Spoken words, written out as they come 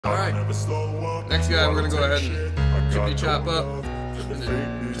Alright, next guy we're gonna go ahead and chippy chop up into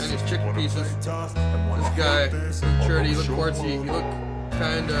Chinese chicken pieces. This guy, Charity, look quartzy, he look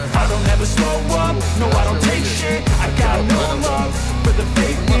kinda... I don't ever slow up, no I don't take shit. I got no love for the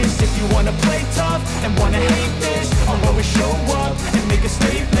fakeness. If you wanna play tough and wanna hate this, I'll always show up and make a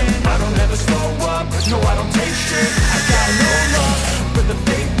statement. I don't ever slow up, no I don't take shit. I got no love for the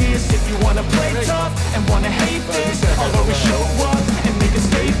fakeness. If you wanna play tough and wanna hate this, I'll always show up and make a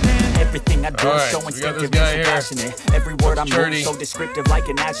statement. Everything I do is so instinctive and passionate. Every word I'm moving so descriptive like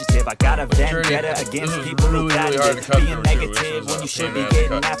an adjective. I got a vendetta against people who patented being negative when you should be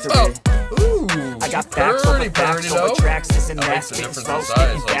getting after it. I got facts over facts over tracks, this and that. Spitting slow,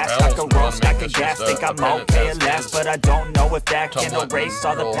 spitting fast, I could roast, I could gas. Think I'm okay at last, but I don't know if that can erase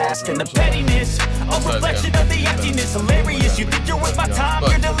all the past. And the pettiness, a reflection of the emptiness. Hilarious, you think you're worth my time,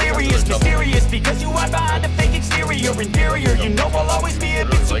 you're delirious. Mysterious, because you hide behind a fake exterior. Inferior, you know I'll always be a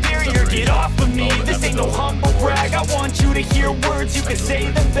bit superior. Get off of me, this ain't no humble brag. I want you to hear words, you can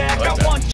say them back. I want